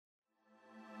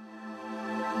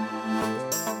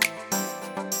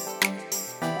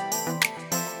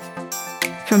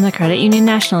From the Credit Union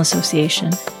National Association,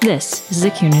 this is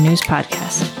the CUNA News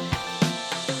Podcast.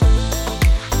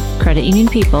 Credit union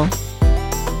people,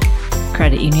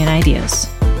 credit union ideas.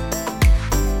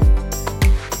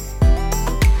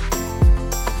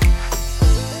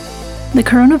 The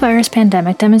coronavirus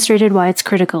pandemic demonstrated why it's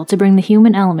critical to bring the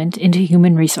human element into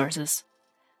human resources.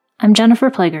 I'm Jennifer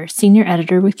Plager, Senior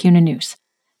Editor with CUNA News.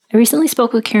 I recently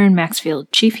spoke with Karen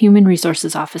Maxfield, Chief Human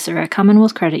Resources Officer at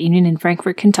Commonwealth Credit Union in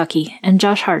Frankfort, Kentucky, and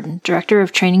Josh Harden, Director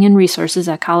of Training and Resources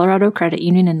at Colorado Credit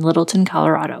Union in Littleton,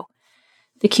 Colorado.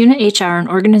 The CUNA HR and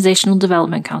Organizational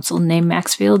Development Council named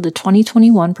Maxfield the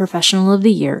 2021 Professional of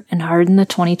the Year and Harden the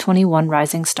 2021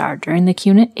 Rising Star during the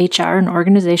CUNA HR and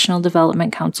Organizational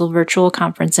Development Council virtual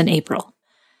conference in April.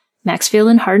 Maxfield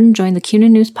and Harden joined the CUNA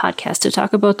News Podcast to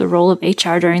talk about the role of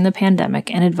HR during the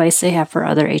pandemic and advice they have for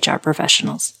other HR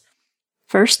professionals.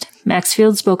 First,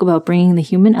 Maxfield spoke about bringing the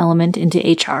human element into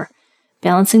HR,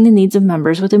 balancing the needs of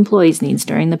members with employees' needs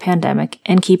during the pandemic,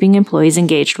 and keeping employees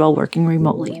engaged while working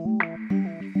remotely.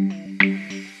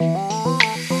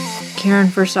 Karen,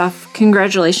 first off,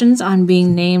 congratulations on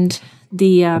being named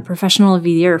the Professional of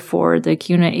the Year for the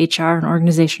CUNA HR and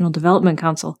Organizational Development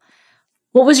Council.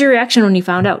 What was your reaction when you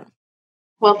found out?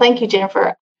 Well, thank you,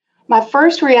 Jennifer. My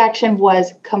first reaction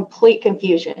was complete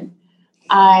confusion.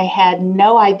 I had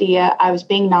no idea I was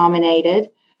being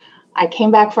nominated. I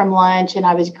came back from lunch and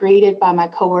I was greeted by my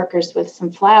coworkers with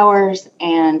some flowers,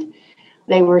 and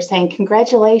they were saying,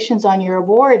 "Congratulations on your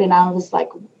award." And I was like,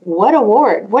 "What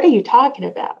award? What are you talking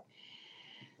about?"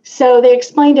 So they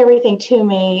explained everything to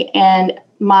me, and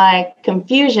my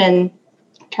confusion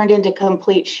turned into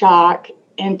complete shock.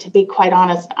 And to be quite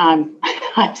honest, I'm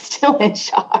still in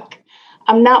shock.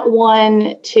 I'm not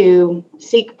one to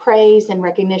seek praise and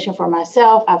recognition for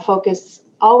myself. I focus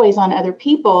always on other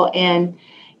people, and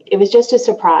it was just a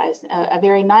surprise, a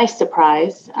very nice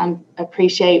surprise. I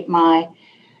appreciate my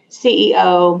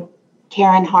CEO,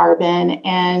 Karen Harbin,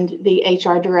 and the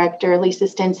HR director, Lisa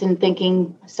Stinson,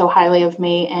 thinking so highly of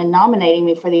me and nominating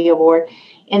me for the award.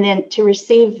 And then to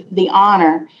receive the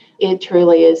honor, it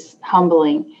truly is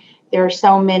humbling. There are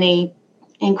so many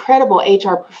incredible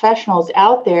HR professionals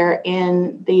out there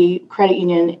in the credit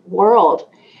union world.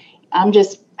 I'm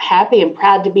just happy and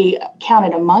proud to be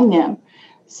counted among them.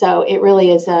 So it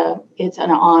really is it's an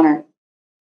honor.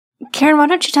 Karen, why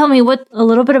don't you tell me a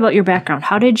little bit about your background?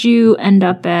 How did you end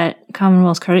up at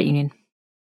Commonwealth Credit Union?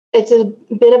 It's a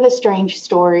bit of a strange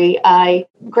story. I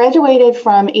graduated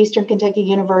from Eastern Kentucky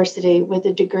University with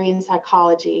a degree in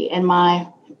psychology, and my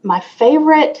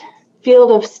favorite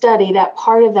field of study, that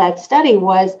part of that study,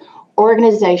 was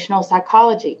organizational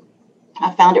psychology. I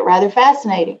found it rather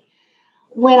fascinating.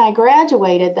 When I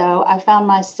graduated, though, I found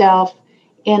myself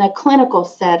in a clinical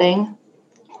setting,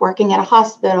 working at a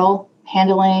hospital,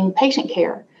 handling patient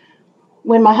care.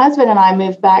 When my husband and I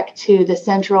moved back to the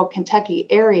central Kentucky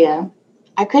area,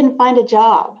 I couldn't find a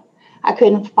job. I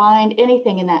couldn't find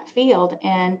anything in that field.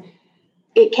 And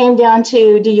it came down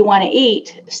to, do you want to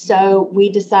eat? So we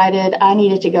decided I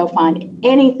needed to go find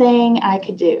anything I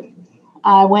could do.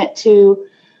 I went to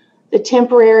the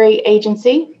temporary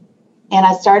agency and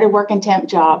I started working temp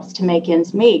jobs to make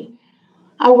ends meet.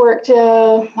 I worked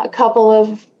a couple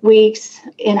of weeks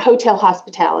in hotel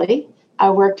hospitality.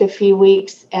 I worked a few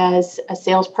weeks as a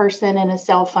salesperson in a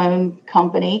cell phone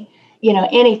company,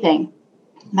 anything.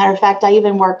 Matter of fact, I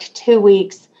even worked 2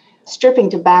 weeks stripping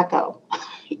tobacco.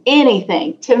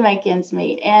 Anything to make ends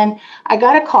meet. And I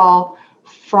got a call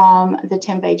from the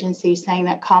temp agency saying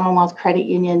that Commonwealth Credit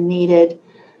Union needed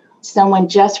someone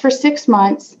just for 6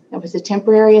 months. It was a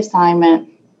temporary assignment.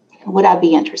 Would I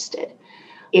be interested?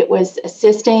 It was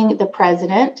assisting the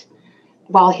president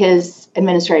while his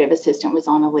administrative assistant was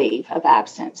on a leave of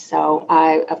absence. So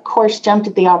I, of course, jumped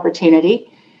at the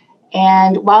opportunity.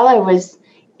 And while I was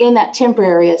in that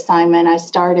temporary assignment, I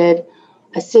started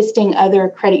assisting other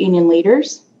credit union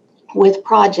leaders with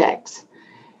projects,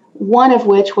 one of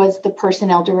which was the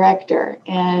personnel director.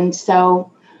 And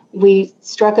so we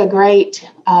struck a great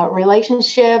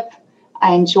relationship.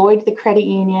 I enjoyed the credit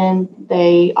union.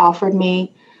 They offered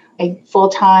me a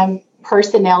full-time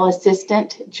personnel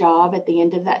assistant job at the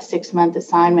end of that 6-month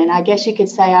assignment. I guess you could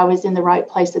say I was in the right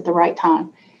place at the right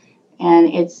time.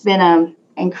 And it's been an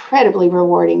incredibly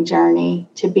rewarding journey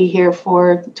to be here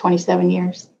for 27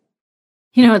 years.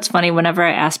 It's funny, whenever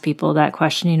I ask people that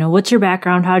question, what's your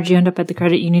background? How did you end up at the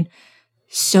credit union?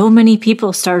 So many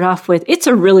people start off with, it's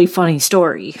a really funny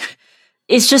story.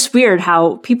 It's just weird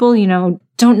how people,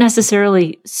 don't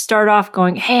necessarily start off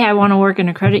going, hey, I want to work in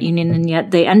a credit union. And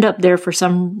yet they end up there for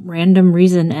some random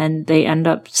reason and they end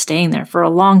up staying there for a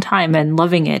long time and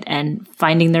loving it and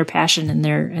finding their passion and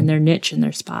their niche and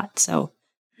their spot. So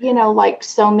Like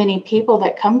so many people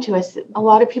that come to us, a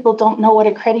lot of people don't know what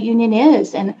a credit union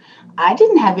is. And I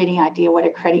didn't have any idea what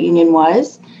a credit union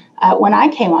was when I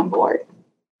came on board.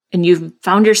 And you've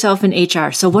found yourself in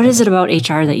HR. So what is it about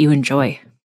HR that you enjoy?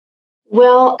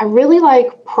 Well, I really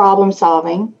like problem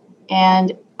solving,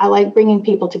 and I like bringing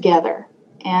people together.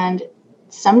 And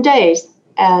some days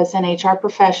as an HR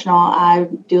professional, I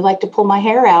do like to pull my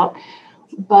hair out,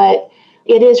 but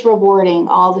it is rewarding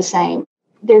all the same.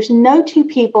 There's no two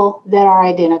people that are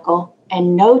identical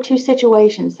and no two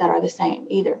situations that are the same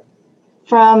either.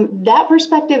 From that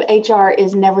perspective, HR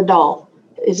is never dull.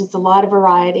 It's just a lot of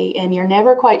variety, and you're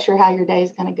never quite sure how your day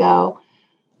is going to go.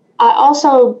 I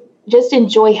also just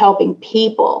enjoy helping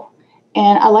people,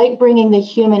 and I like bringing the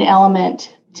human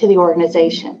element to the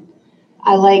organization.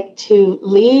 I like to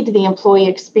lead the employee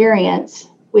experience,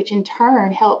 which in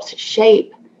turn helps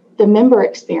shape the member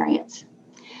experience.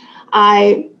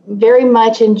 I very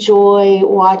much enjoy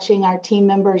watching our team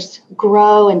members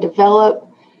grow and develop.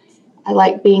 I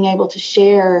like being able to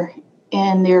share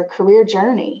in their career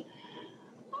journey.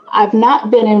 I've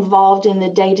not been involved in the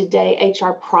day-to-day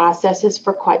HR processes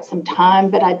for quite some time,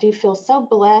 but I do feel so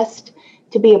blessed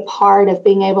to be a part of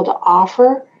being able to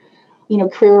offer,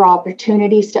 career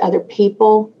opportunities to other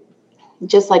people.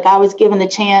 Just like I was given the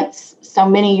chance so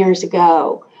many years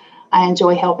ago, I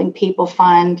enjoy helping people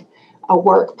find a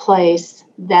workplace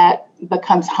that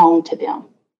becomes home to them.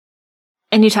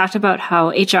 And you talked about how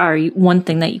HR, one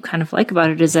thing that you kind of like about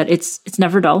it is that it's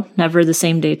never dull, never the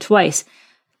same day twice.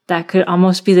 That could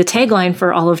almost be the tagline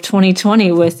for all of 2020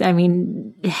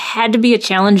 it had to be a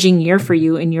challenging year for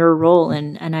you in your role.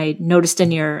 And I noticed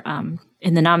in your,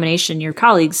 in the nomination, your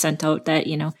colleagues sent out that,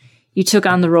 you took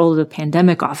on the role of the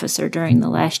pandemic officer during the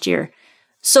last year.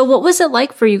 So what was it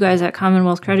like for you guys at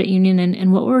Commonwealth Credit Union,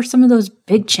 and what were some of those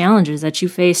big challenges that you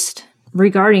faced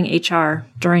regarding HR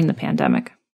during the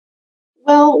pandemic?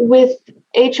 Well, with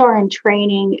HR and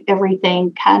training,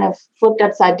 everything kind of flipped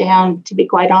upside down, to be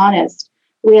quite honest.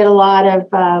 We had a lot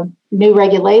of new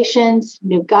regulations,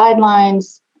 new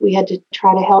guidelines. We had to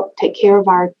try to help take care of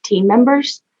our team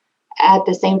members, at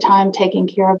the same time taking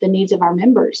care of the needs of our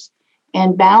members.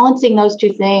 And balancing those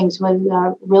two things was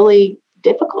really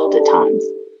difficult at times.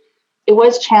 It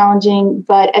was challenging,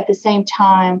 but at the same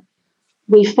time,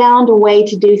 we found a way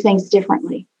to do things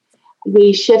differently.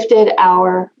 We shifted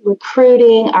our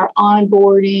recruiting, our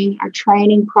onboarding, our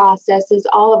training processes,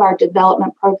 all of our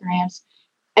development programs.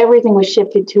 Everything was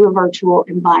shifted to a virtual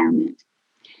environment.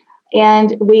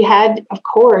 And we had, of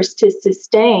course, to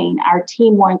sustain our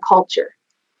Team One culture.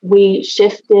 We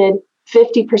shifted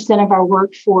 50% of our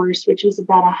workforce, which was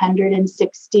about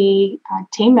 160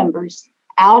 team members,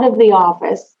 out of the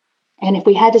office. And if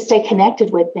we had to stay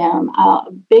connected with them,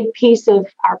 a big piece of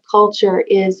our culture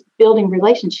is building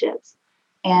relationships.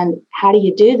 And how do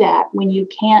you do that when you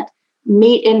can't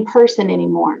meet in person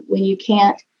anymore, when you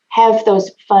can't have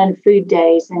those fun food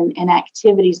days and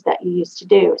activities that you used to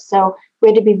do? So we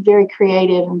had to be very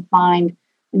creative and find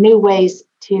new ways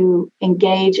to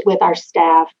engage with our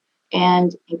staff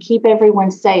and keep everyone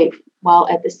safe while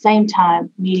at the same time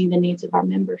meeting the needs of our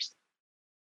members.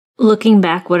 Looking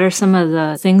back, what are some of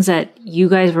the things that you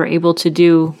guys were able to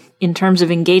do in terms of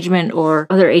engagement or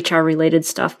other HR-related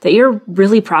stuff that you're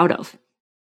really proud of?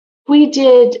 We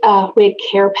had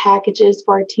care packages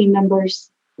for our team members.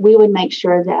 We would make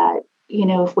sure that,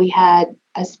 if we had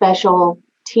a special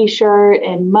T-shirt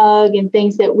and mug and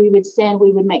things that we would send,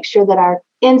 we would make sure that our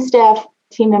in-staff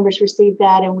team members received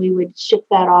that, and we would ship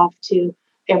that off to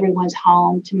everyone's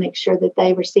home to make sure that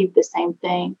they received the same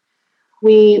thing.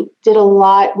 We did a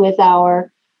lot with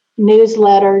our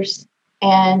newsletters,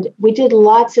 and we did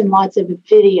lots and lots of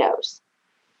videos.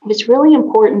 It was really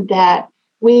important that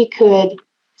we could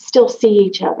still see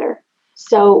each other.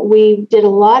 So we did a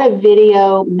lot of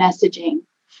video messaging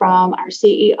from our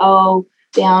CEO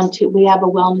down to, we have a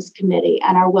wellness committee,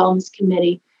 and our wellness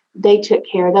committee, they took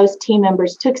care. Those team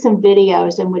members took some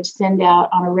videos and would send out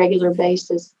on a regular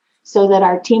basis so that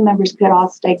our team members could all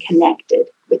stay connected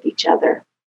with each other.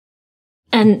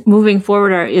 And moving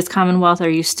forward, is Commonwealth, are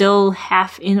you still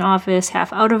half in office,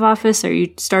 half out of office? Are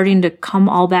you starting to come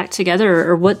all back together,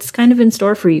 or what's kind of in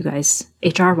store for you guys,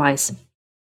 HR-wise?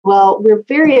 Well, we're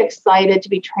very excited to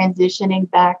be transitioning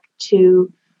back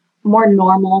to more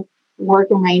normal work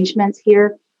arrangements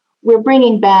here. We're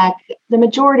bringing back the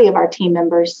majority of our team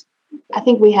members. I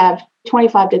think we have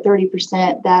 25 to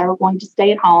 30% that are going to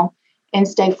stay at home and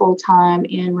stay full-time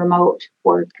in remote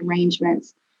work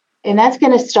arrangements. And that's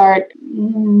going to start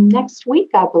next week,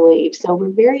 I believe. So we're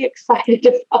very excited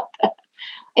about that.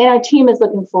 And our team is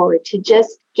looking forward to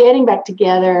just getting back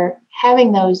together,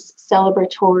 having those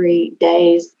celebratory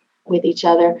days with each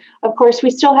other. Of course, we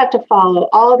still have to follow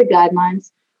all the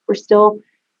guidelines. We're still,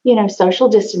 social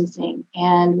distancing,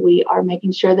 and we are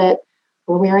making sure that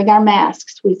we're wearing our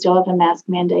masks. We still have a mask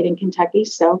mandate in Kentucky,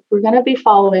 so we're going to be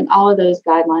following all of those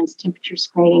guidelines, temperature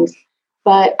screenings,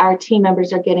 but our team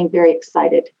members are getting very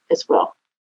excited as well.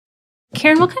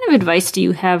 Karen, what kind of advice do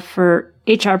you have for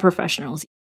HR professionals?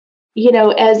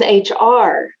 As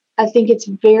HR, I think it's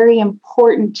very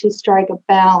important to strike a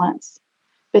balance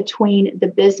between the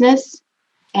business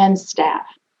and staff.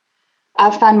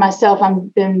 I find myself,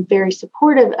 I've been very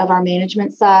supportive of our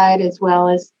management side as well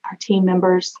as our team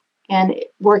members. And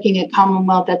working at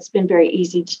Commonwealth, that's been very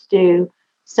easy to do.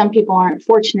 Some people aren't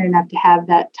fortunate enough to have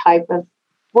that type of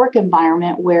work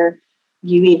environment where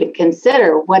you even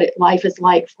consider what life is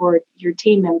like for your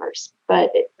team members.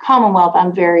 But at Commonwealth,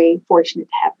 I'm very fortunate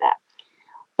to have that.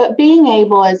 But being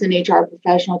able as an HR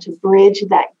professional to bridge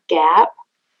that gap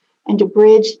and to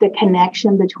bridge the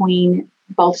connection between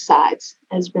both sides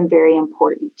has been very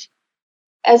important.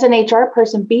 As an HR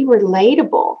person, be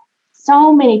relatable.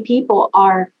 So many people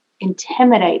are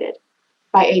intimidated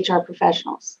by HR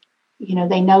professionals.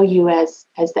 They know you as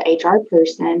the HR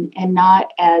person and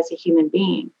not as a human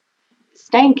being.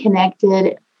 Staying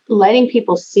connected, letting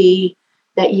people see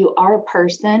that you are a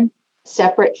person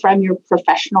separate from your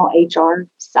professional HR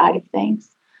side of things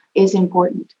is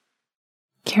important.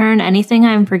 Karen, anything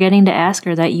I'm forgetting to ask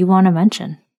her that you want to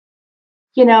mention?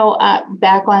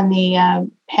 Back on the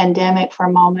pandemic for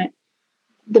a moment,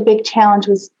 the big challenge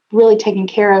was really taking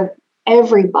care of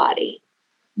everybody,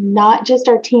 not just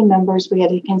our team members. We had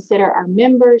to consider our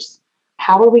members.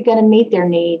 How are we going to meet their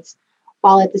needs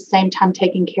while at the same time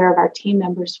taking care of our team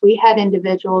members? We had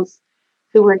individuals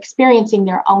who were experiencing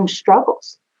their own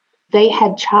struggles. They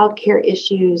had childcare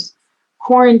issues,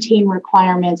 quarantine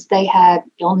requirements. They had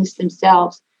illness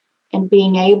themselves, and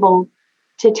being able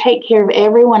to take care of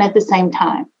everyone at the same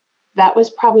time. That was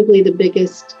probably the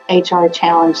biggest HR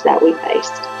challenge that we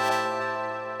faced.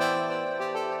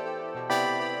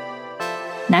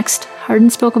 Next, Hardin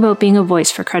spoke about being a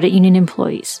voice for credit union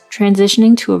employees,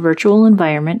 transitioning to a virtual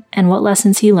environment, and what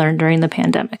lessons he learned during the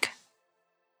pandemic.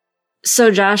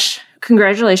 So, Josh,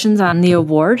 congratulations on the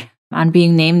award, on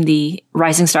being named the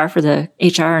Rising Star for the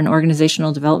HR and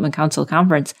Organizational Development Council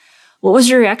Conference. What was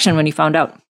your reaction when you found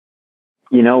out?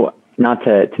 Not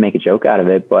to make a joke out of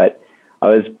it, but I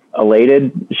was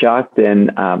elated, shocked,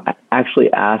 and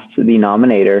actually asked the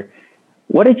nominator,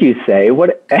 "What did you say?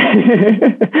 What?"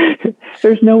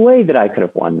 There's no way that I could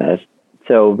have won this.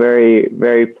 So very,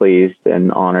 very pleased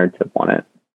and honored to have won it.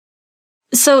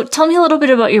 So tell me a little bit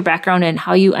about your background and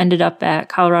how you ended up at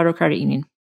Colorado Credit Union.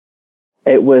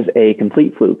 It was a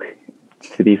complete fluke,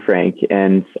 to be frank.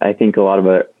 And I think a lot of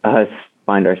us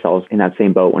find ourselves in that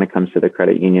same boat when it comes to the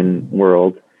credit union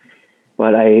world.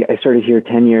 But I started here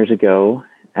 10 years ago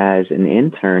as an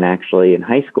intern, actually, in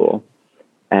high school.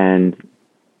 And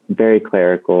very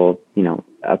clerical,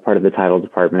 a part of the title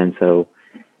department. So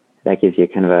that gives you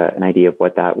kind of an idea of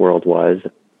what that world was.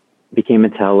 Became a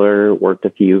teller, worked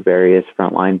a few various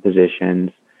frontline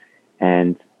positions,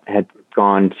 and had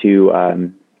gone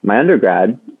to my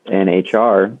undergrad in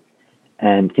HR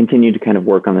and continued to kind of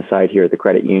work on the side here at the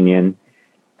credit union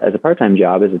as a part-time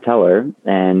job as a teller.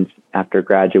 And after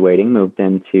graduating, moved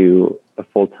into a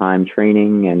full-time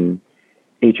training and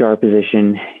HR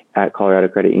position at Colorado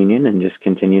Credit Union and just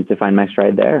continued to find my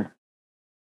stride there.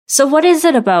 So what is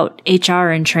it about HR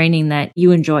and training that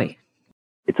you enjoy?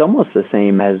 It's almost the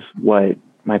same as what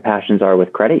my passions are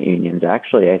with credit unions,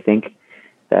 actually. I think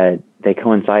that they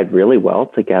coincide really well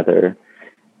together.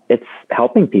 It's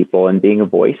helping people and being a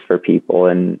voice for people.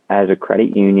 And as a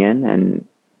credit union and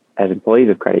as employees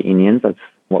of credit unions, that's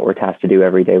what we're tasked to do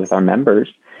every day with our members.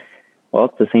 Well,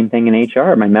 it's the same thing in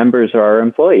HR. My members are our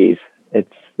employees.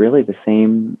 It's really the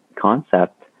same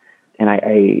concept. And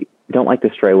I don't like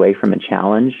to stray away from a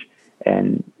challenge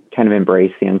and kind of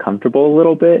embrace the uncomfortable a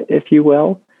little bit, if you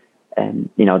will. And,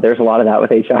 there's a lot of that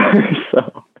with HR.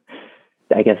 So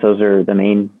I guess those are the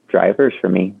main drivers for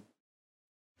me.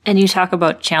 And you talk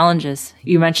about challenges.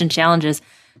 You mentioned challenges.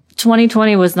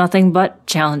 2020 was nothing but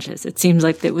challenges. It seems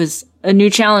like it was a new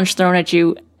challenge thrown at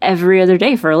you every other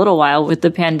day for a little while with the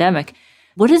pandemic.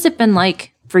 What has it been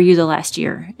like for you the last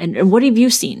year? And what have you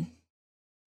seen?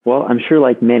 Well, I'm sure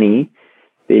like many,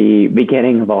 the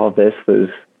beginning of all of this was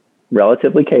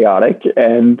relatively chaotic,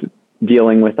 and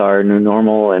dealing with our new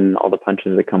normal and all the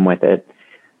punches that come with it,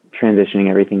 transitioning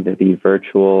everything to be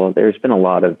virtual. There's been a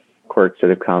lot of quirks that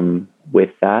have come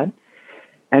with that,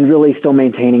 and really still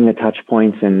maintaining the touch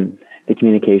points and the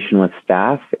communication with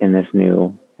staff in this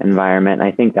new environment.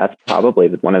 I think that's probably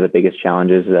one of the biggest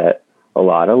challenges that a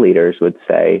lot of leaders would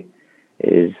say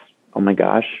is oh my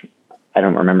gosh, I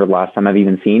don't remember the last time I've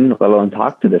even seen, let alone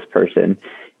talked to this person.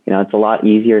 It's a lot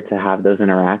easier to have those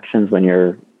interactions when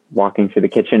you're walking through the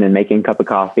kitchen and making a cup of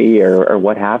coffee or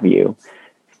what have you.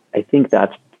 I think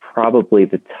that's probably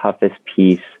the toughest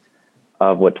piece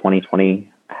of what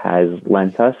 2020 has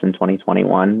lent us in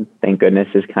 2021. Thank goodness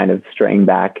is kind of straying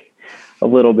back a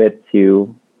little bit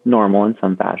to normal in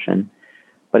some fashion.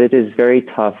 But it is very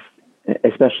tough,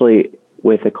 especially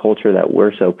with a culture that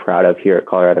we're so proud of here at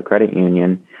Colorado Credit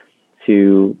Union,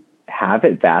 to have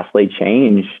it vastly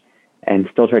change and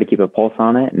still try to keep a pulse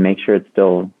on it and make sure it's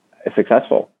still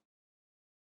successful.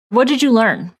 What did you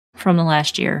learn from the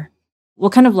last year?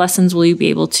 What kind of lessons will you be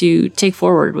able to take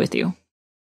forward with you?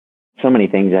 So many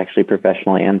things, actually,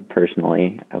 professionally and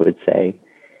personally, I would say.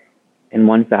 In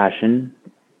one fashion,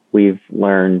 we've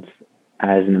learned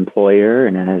as an employer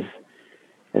and as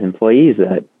employees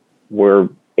that we're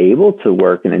able to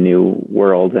work in a new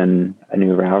world and a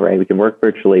new route, right? We can work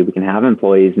virtually. We can have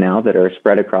employees now that are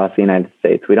spread across the United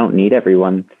States. We don't need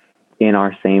everyone in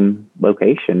our same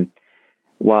location.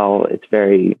 While it's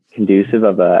very conducive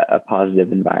of a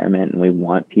positive environment and we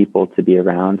want people to be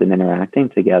around and interacting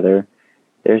together,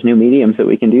 there's new mediums that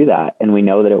we can do that, and we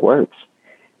know that it works.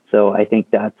 So I think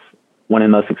that's one of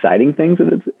the most exciting things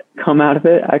that has come out of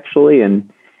it, actually.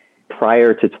 And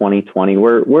prior to 2020,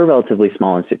 we're a relatively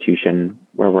small institution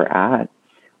where we're at.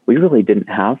 We really didn't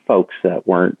have folks that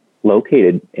weren't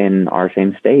located in our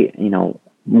same state,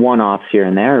 one-offs here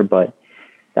and there, but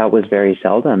that was very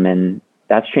seldom. And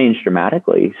that's changed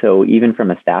dramatically. So even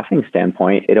from a staffing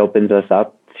standpoint, it opens us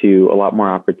up to a lot more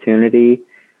opportunity,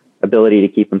 ability to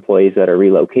keep employees that are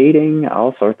relocating,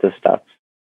 all sorts of stuff.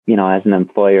 As an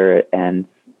employer and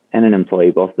an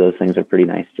employee, both of those things are pretty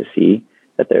nice to see,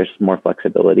 that there's more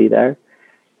flexibility there.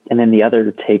 And then the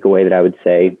other takeaway that I would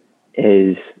say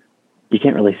is you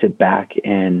can't really sit back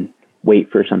and wait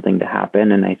for something to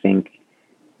happen. And I think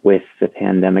with the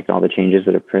pandemic and all the changes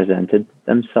that have presented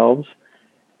themselves,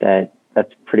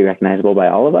 that's pretty recognizable by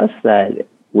all of us, that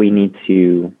we need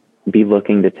to be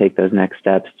looking to take those next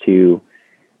steps to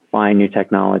find new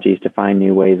technologies, to find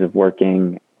new ways of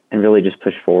working, and really just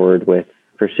push forward with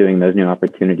pursuing those new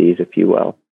opportunities, if you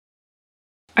will.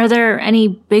 Are there any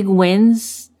big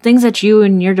wins, things that you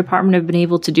and your department have been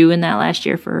able to do in that last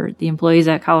year for the employees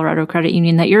at Colorado Credit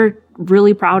Union that you're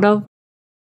really proud of?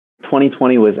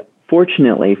 2020 was,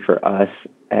 fortunately for us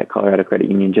at Colorado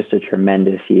Credit Union, just a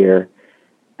tremendous year.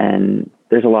 And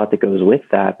there's a lot that goes with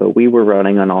that, but we were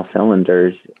running on all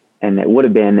cylinders, and it would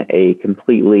have been a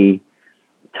completely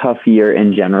tough year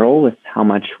in general with how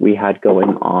much we had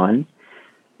going on.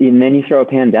 And then you throw a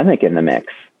pandemic in the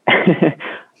mix.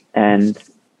 And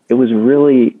it was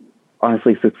really,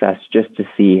 honestly, success just to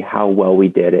see how well we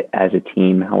did it as a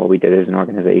team, how well we did it as an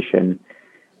organization.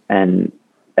 And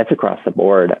that's across the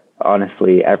board.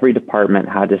 Honestly, every department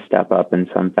had to step up in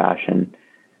some fashion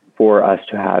for us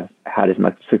to have had as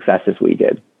much success as we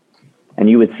did. And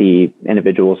you would see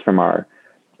individuals from our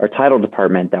title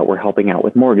department that were helping out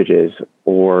with mortgages,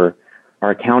 or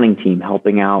our accounting team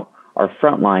helping out our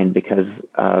frontline because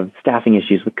of staffing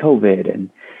issues with COVID. And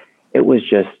it was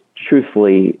just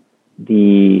truthfully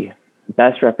the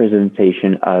best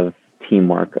representation of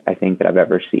teamwork I think that I've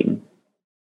ever seen.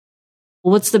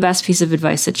 What's the best piece of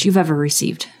advice that you've ever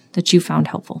received that you found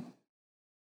helpful?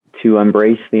 To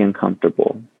embrace the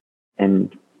uncomfortable.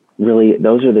 And really,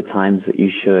 those are the times that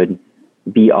you should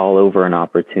be all over an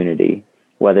opportunity,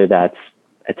 whether that's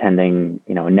attending,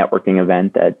 a networking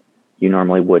event that you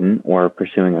normally wouldn't, or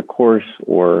pursuing a course,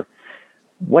 or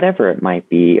whatever it might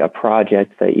be, a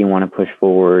project that you want to push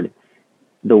forward.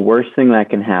 The worst thing that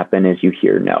can happen is you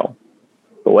hear no.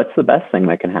 But what's the best thing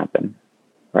that can happen,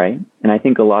 right? And I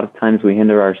think a lot of times we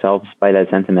hinder ourselves by that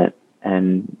sentiment,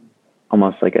 and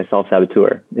almost like a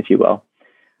self-saboteur, if you will.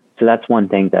 So that's one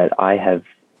thing that I have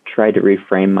tried to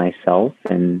reframe myself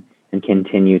and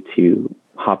continue to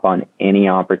hop on any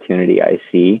opportunity I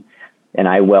see. And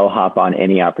I will hop on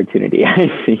any opportunity I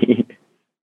see.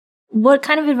 What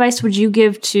kind of advice would you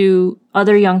give to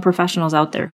other young professionals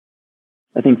out there?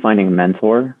 I think finding a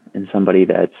mentor and somebody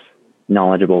that's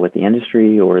knowledgeable with the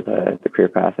industry or the career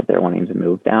path that they're wanting to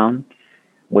move down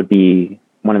would be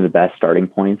one of the best starting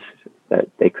points that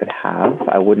they could have.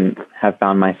 I wouldn't have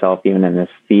found myself even in this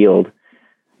field,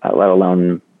 let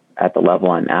alone at the level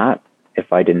I'm at,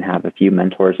 if I didn't have a few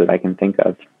mentors that I can think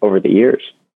of over the years.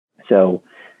 So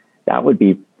that would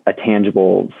be a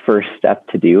tangible first step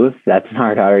to do if that's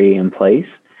not already in place.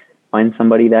 Find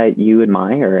somebody that you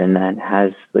admire and that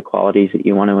has the qualities that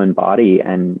you want to embody,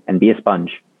 and be a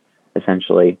sponge,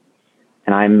 essentially.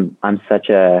 And I'm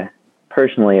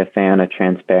personally a fan of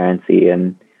transparency,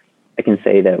 and I can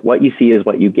say that what you see is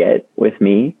what you get with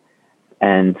me.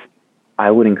 And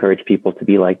I would encourage people to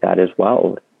be like that as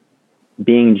well.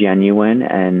 Being genuine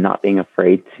and not being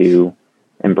afraid to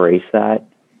embrace that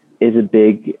is a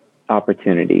big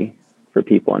opportunity for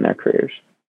people in their careers.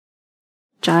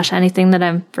 Josh, anything that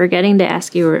I'm forgetting to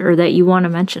ask you or that you want to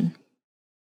mention?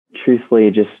 Truthfully,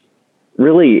 just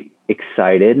really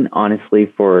excited,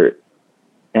 honestly, for,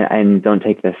 and don't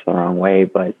take this the wrong way,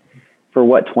 but for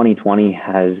what 2020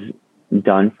 has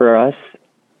done for us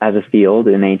as a field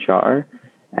in HR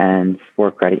and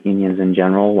for credit unions in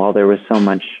general. While there was so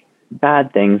much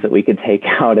bad things that we could take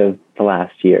out of the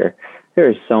last year, there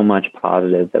is so much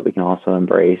positive that we can also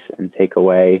embrace and take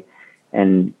away.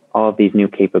 And all of these new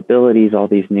capabilities, all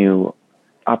these new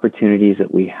opportunities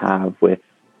that we have with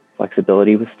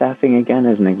flexibility with staffing, again,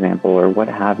 as an example, or what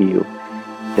have you,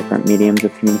 different mediums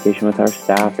of communication with our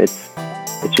staff. It's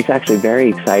just actually very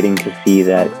exciting to see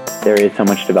that there is so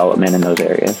much development in those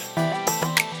areas.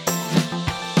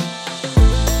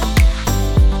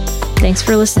 Thanks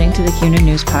for listening to the CUNA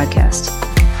News Podcast.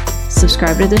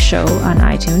 Subscribe to the show on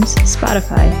iTunes,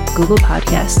 Spotify, Google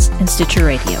Podcasts, and Stitcher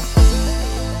Radio.